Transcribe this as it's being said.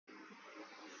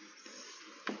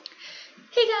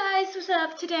Hey guys, what's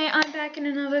up? Today I'm back in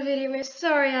another video.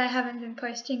 Sorry I haven't been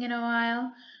posting in a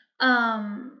while.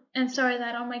 And sorry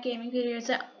that on my gaming videos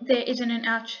there isn't an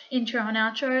intro and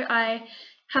outro. I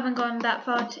haven't gotten that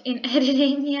far in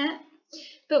editing yet.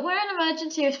 But we're in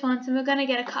emergency response and we're gonna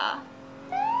get a car.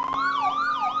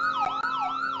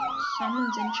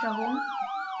 Someone's in trouble.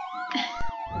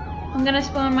 I'm gonna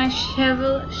spawn my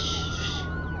Chevrolet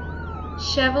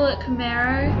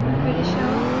Camaro, I'm pretty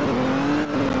sure.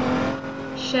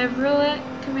 Chevrolet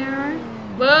Camaro.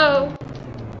 Whoa!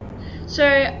 So,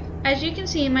 as you can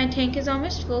see, my tank is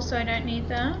almost full, so I don't need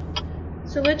that.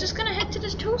 So we're just gonna head to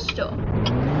this tool store.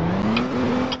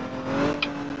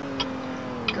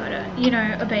 Gotta, you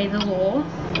know, obey the law.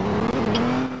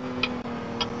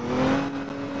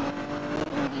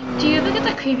 Do you ever get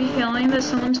that creepy feeling that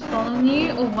someone's following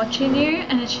you or watching you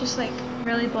and it's just like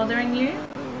really bothering you?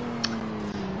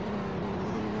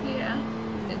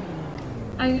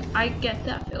 I get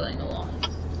that feeling a lot.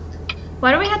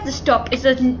 Why do we have to stop if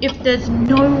there's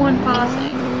no one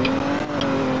passing?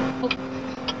 Oh,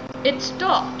 it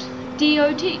stopped.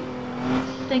 DOT.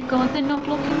 Thank God they're not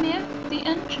blocking the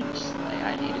entrance. Like,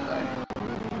 I need to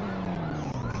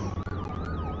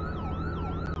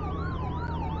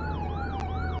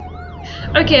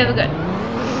go. Okay, we're good.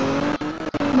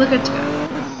 We're good to go.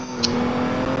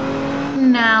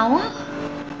 Now.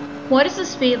 What is the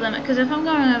speed limit? Because if I'm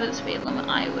going over the speed limit,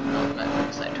 I would not know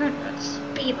because I don't know the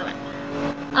speed limit.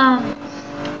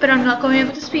 But I'm not going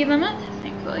over the speed limit,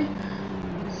 thankfully.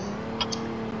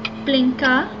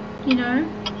 Blinker, you know.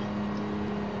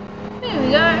 There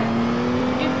we go.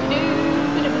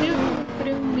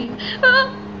 Ah!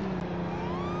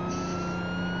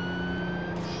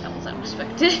 That was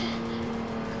unexpected.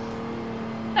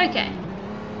 Okay.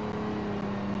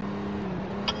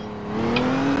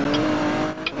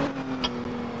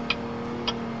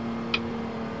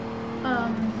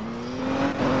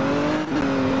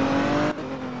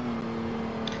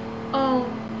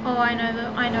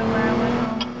 I know where I went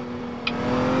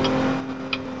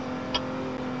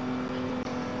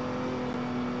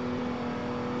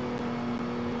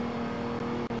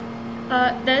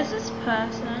wrong. There's this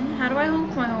person. How do I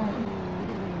honk my horn?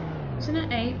 Isn't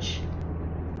it H?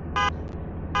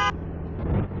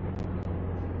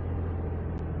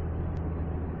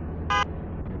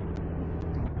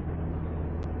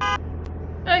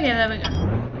 Okay, there we go.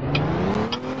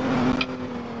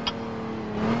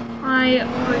 I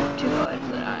hope to God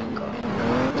that I'm going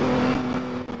correctly.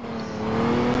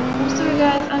 Also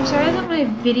guys, I'm sorry that my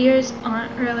videos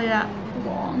aren't really that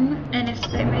long and if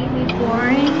they may be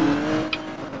boring,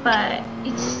 but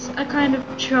it's a kind of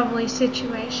troubly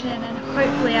situation and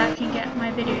hopefully I can get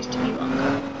my videos to be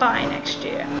longer by next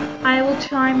year. I will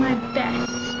try my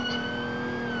best,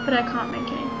 but I can't make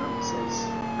any promises.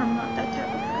 I'm not that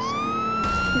type of person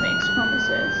who makes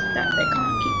promises that they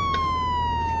can't keep.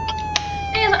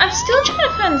 I'm still trying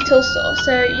to find the tool store,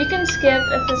 so you can skip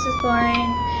if this is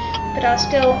boring, but I'll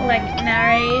still like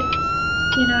narrate,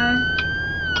 you know,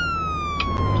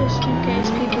 just in case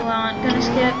people aren't gonna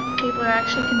skip, people are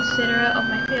actually considerate of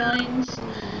my feelings.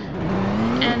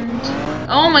 And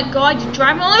oh my God, you're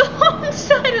driving on the wrong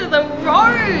side of the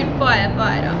road,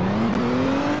 firefighter.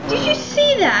 Did you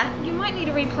see that? You might need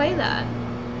to replay that,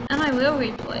 and I will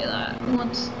replay that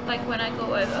once, like when I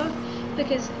go over.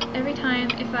 Because every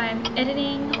time if I'm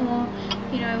editing or,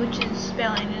 you know, which is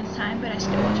barely minutes time, but I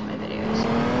still watch my videos.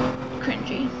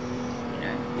 Cringy. You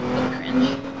know, look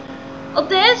cringe. Oh,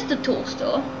 there's the tool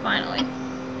store, finally.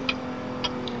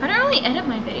 I don't really edit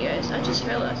my videos, I just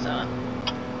realized that.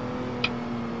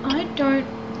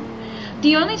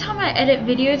 The only time I edit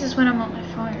videos is when I'm on my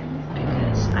phone,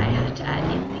 because I had to add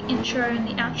in the intro and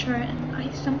the outro, and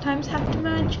I sometimes have to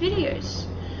merge videos.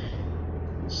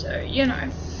 So, you know.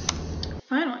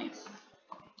 Finally.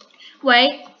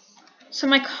 Wait, so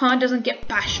my car doesn't get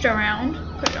bashed around.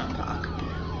 Put it on park.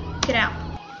 Get out.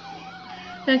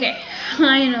 Okay,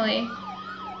 finally.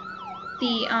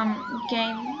 The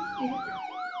game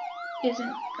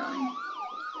isn't going.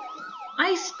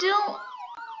 I still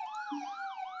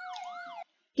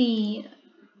the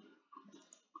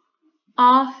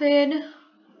offered.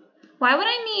 Why would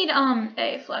I need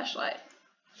a flashlight?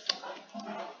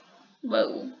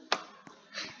 Whoa.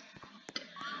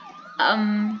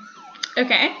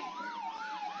 Okay.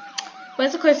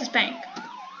 Where's the closest bank?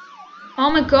 Oh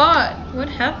my God, what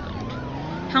happened?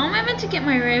 How am I meant to get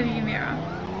my rearview mirror?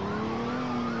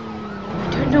 I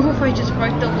don't know if I just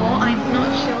broke the law, I'm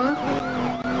not sure.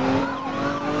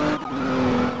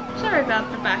 Sorry about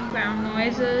the background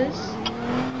noises.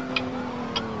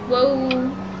 Whoa,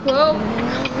 whoa, I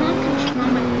can't control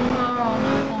my...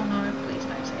 Oh no, please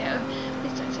don't say it.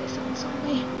 Please don't say something.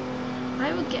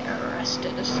 get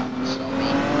arrested if someone saw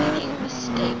me making a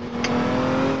mistake.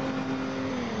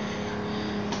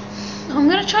 I'm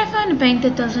gonna try to find a bank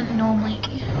that doesn't normally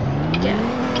get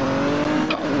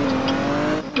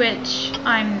robbed, which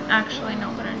I'm actually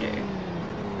not gonna do,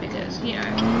 because, you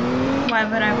know, why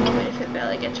would I rob it if it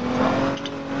barely gets robbed?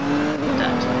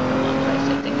 That's like the one place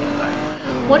I think I'd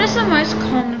go. What is the most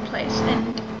commonplace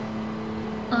and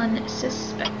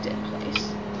unsuspected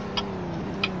place?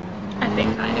 I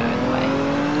think I know the way.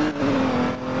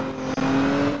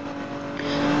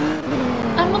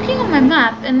 I'm looking on my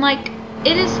map and like,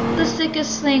 it is the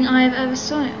sickest thing I've ever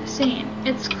seen.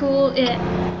 It's cool, it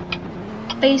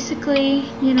basically,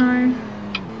 you know,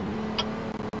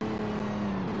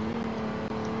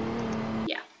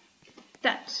 yeah,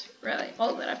 that's really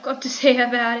all that I've got to say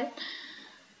about it.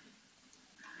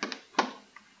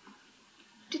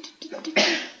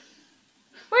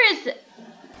 Where is it?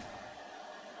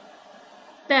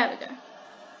 There we go.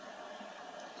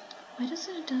 Why does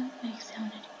it make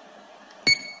sound anymore?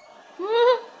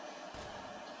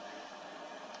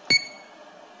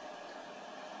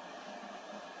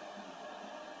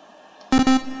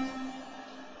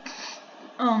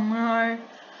 Oh no.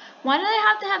 Why do they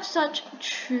have to have such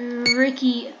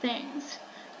tricky things?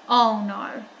 Oh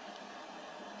no.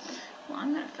 Well,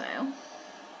 I'm gonna fail.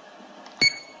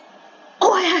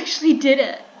 Oh, I actually did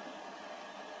it.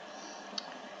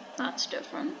 That's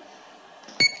different.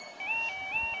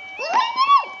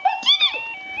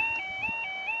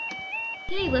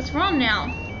 Hey, let's run now.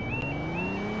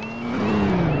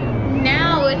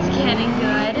 Now it's getting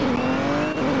good.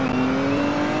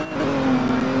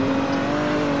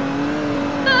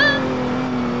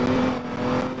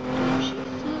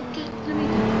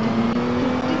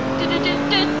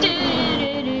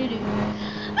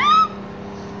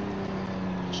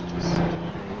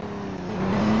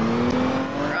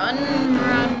 Run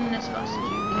as fast as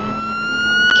you can.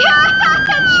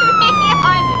 Catch me!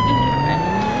 I didn't do it.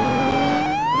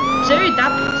 Dude,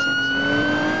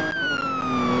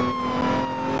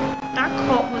 that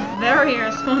cop was very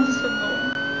irresponsible.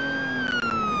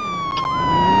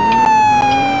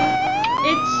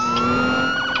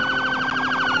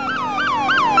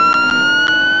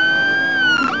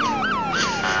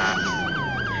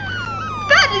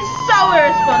 That is so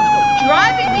irresponsible.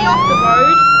 Driving me off the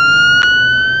road.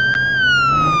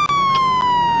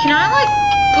 Can I like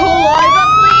pull over,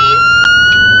 please?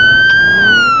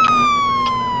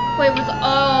 Wait,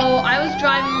 oh, I was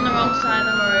driving on the wrong side of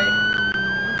the road.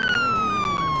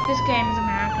 This game is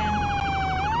American.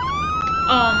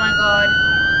 Oh my god.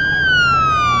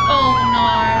 Oh no.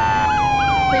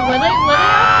 Wait, were they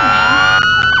after me?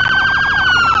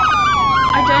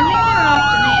 I don't think they were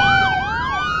after me.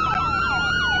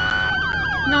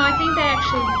 No, I think they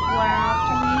actually were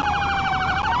after me.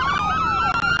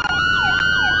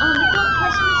 Oh, the dog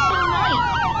person is so nice.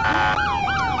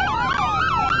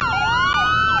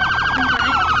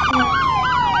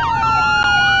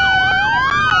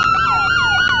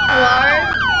 Hello?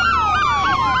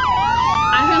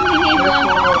 I only need one.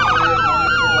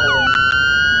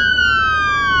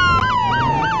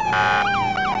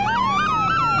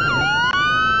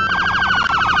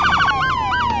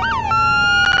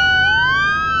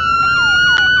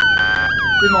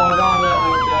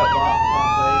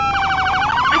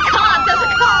 I can't, there's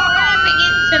a car ramming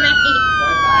into me.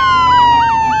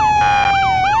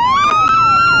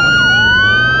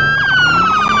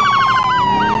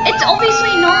 It's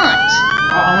obviously not.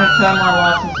 I'm going to turn my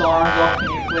license sirens off. Can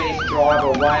you please drive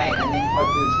away and then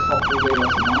hopefully this cop will leave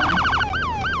us alone?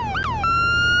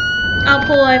 I'll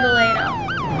pull over later.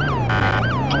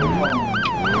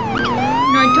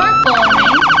 No, don't follow me.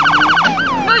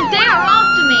 No, they're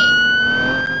after me.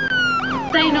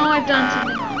 They know I've done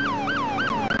something wrong.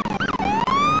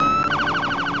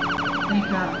 You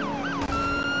can't.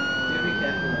 Do be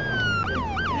careful.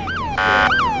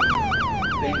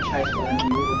 Being chased by them, you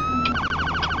will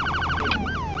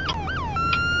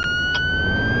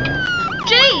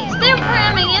Jeez, they're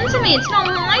ramming into me. It's not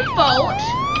my fault.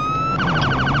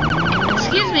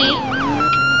 Excuse me.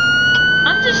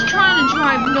 I'm just trying to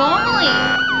drive normally.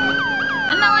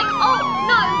 And they're like, oh,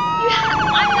 no,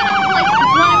 I'm gonna, like,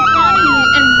 run in front of you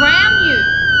and ram you.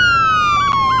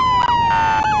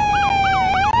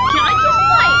 Can I just,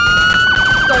 like,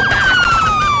 go back?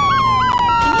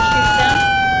 Can you shoot them?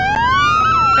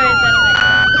 Or is that illegal?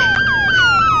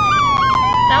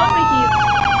 That would make you...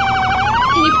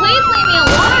 Can you please leave me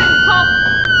alone, cop?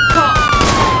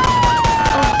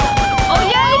 Oh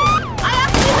yay! I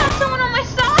actually have someone on my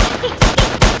side!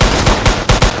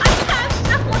 I have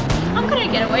someone! I'm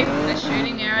gonna get away from this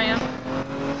shooting area.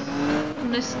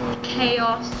 From this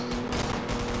chaos.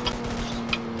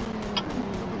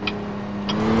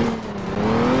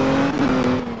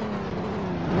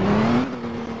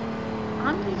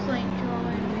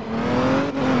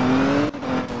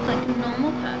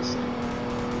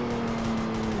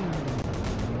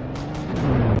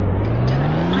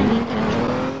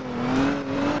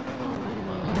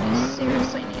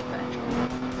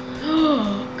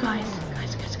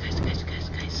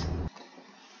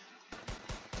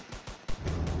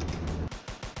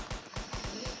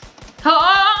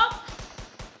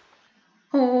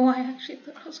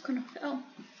 was gonna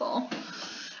fall.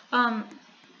 Oh,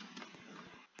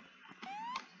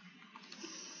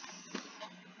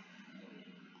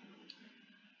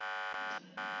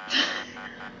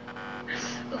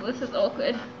 this is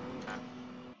awkward.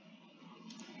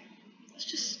 Let's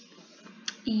just,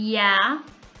 yeah.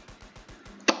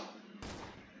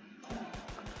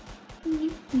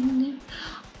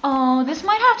 Oh, this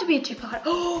might have to be a two-parter.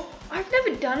 Oh, I've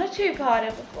never done a two-parter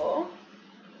before.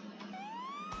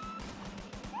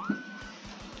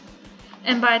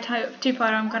 And by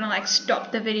two-parter, I'm gonna like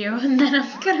stop the video and then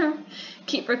I'm gonna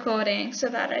keep recording so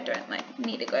that I don't like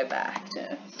need to go back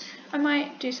to. I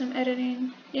might do some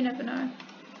editing. You never know.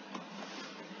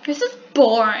 This is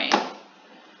boring.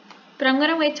 But I'm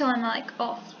gonna wait till I'm like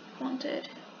off wanted.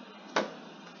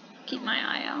 Keep my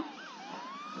eye out.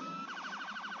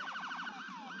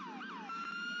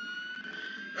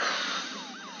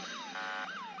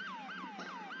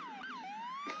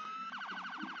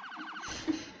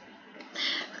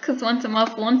 Because once I'm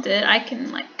off wanted, I can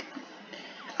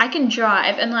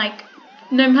drive and like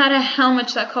no matter how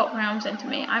much that cop rams into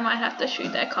me, I might have to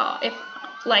shoot their car if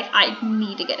like I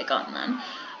need to get a gun then.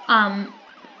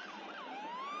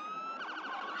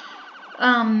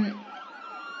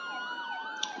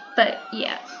 But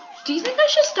yeah. Do you think I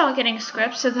should start getting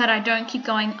scripts so that I don't keep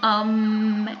going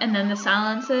and then the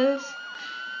silences?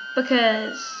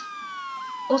 Because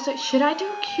also, should I do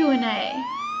a Q&A?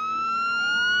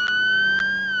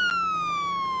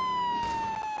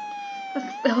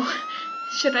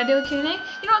 Should I do a Q&A? You know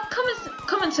what,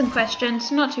 comment some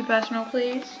questions, not too personal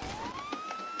please.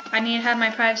 I need to have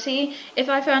my privacy. If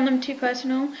I found them too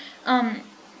personal,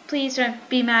 please don't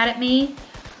be mad at me.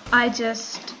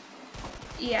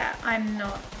 Yeah, I'm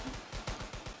not.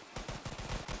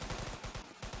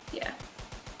 Yeah.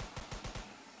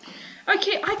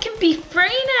 Okay, I can be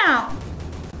free now!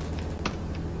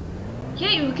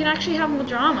 Yeah, we can actually have more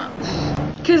drama.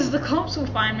 Because the cops will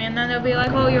find me and then they'll be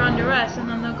like, oh, you're under arrest, and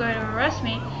then they'll go to arrest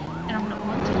me and I'm not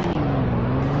wanted anymore.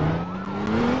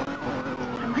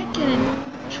 I might get in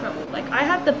trouble. Like, I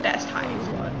have the best hiding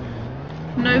spot.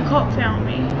 No cop found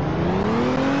me.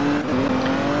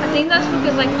 I think that's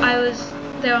because like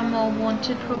there are more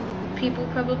wanted people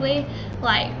probably.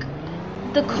 Like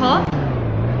the cop,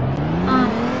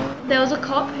 there was a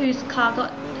cop whose car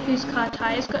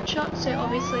tires got shot, so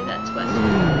obviously that's worse.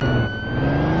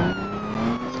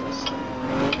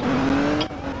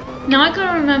 Now I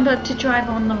gotta remember to drive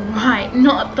on the right,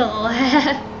 not the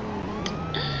left.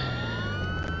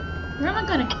 Where am I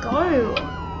gonna go?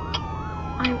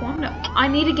 I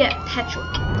need to get petrol.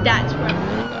 That's where I'm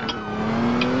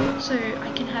gonna go. So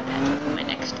I can have petrol for my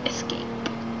next escape.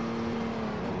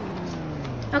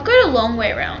 I'll go the long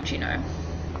way around, you know.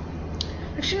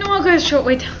 Actually, no, I'll go the short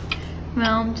way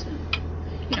around,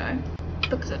 you know,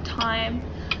 because of time.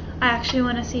 I actually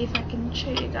want to see if I can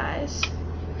show you guys.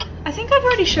 I think I've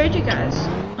already showed you guys.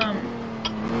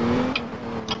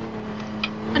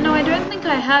 No, I don't think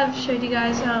I have showed you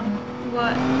guys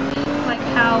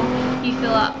how you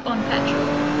fill up on petrol,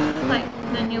 like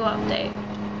the new update.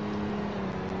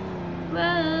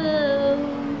 Well,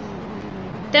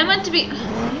 they're meant to be. Oh,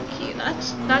 thank you.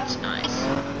 That's nice.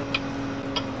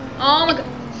 Oh my god.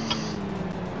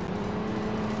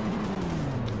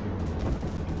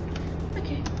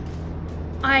 Okay.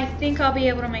 I think I'll be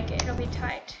able to make it. It'll be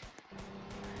tight.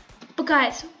 But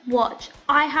guys, watch.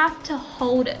 I have to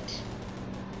hold it.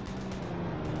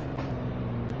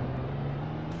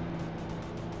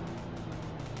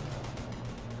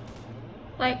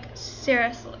 Like,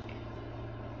 seriously.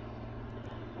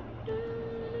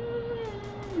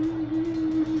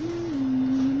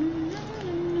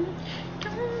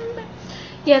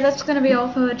 Yeah, that's going to be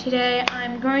all for today.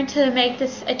 I'm going to make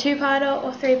this a two-parter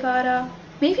or three-parter.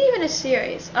 Maybe even a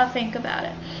series. I'll think about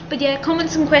it. But yeah,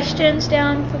 comment some questions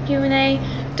down for Q&A.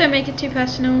 Don't make it too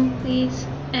personal, please.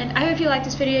 And I hope you liked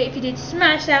this video. If you did,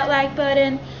 smash that like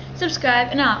button, subscribe,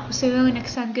 and I'll see you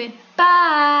next time.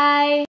 Goodbye!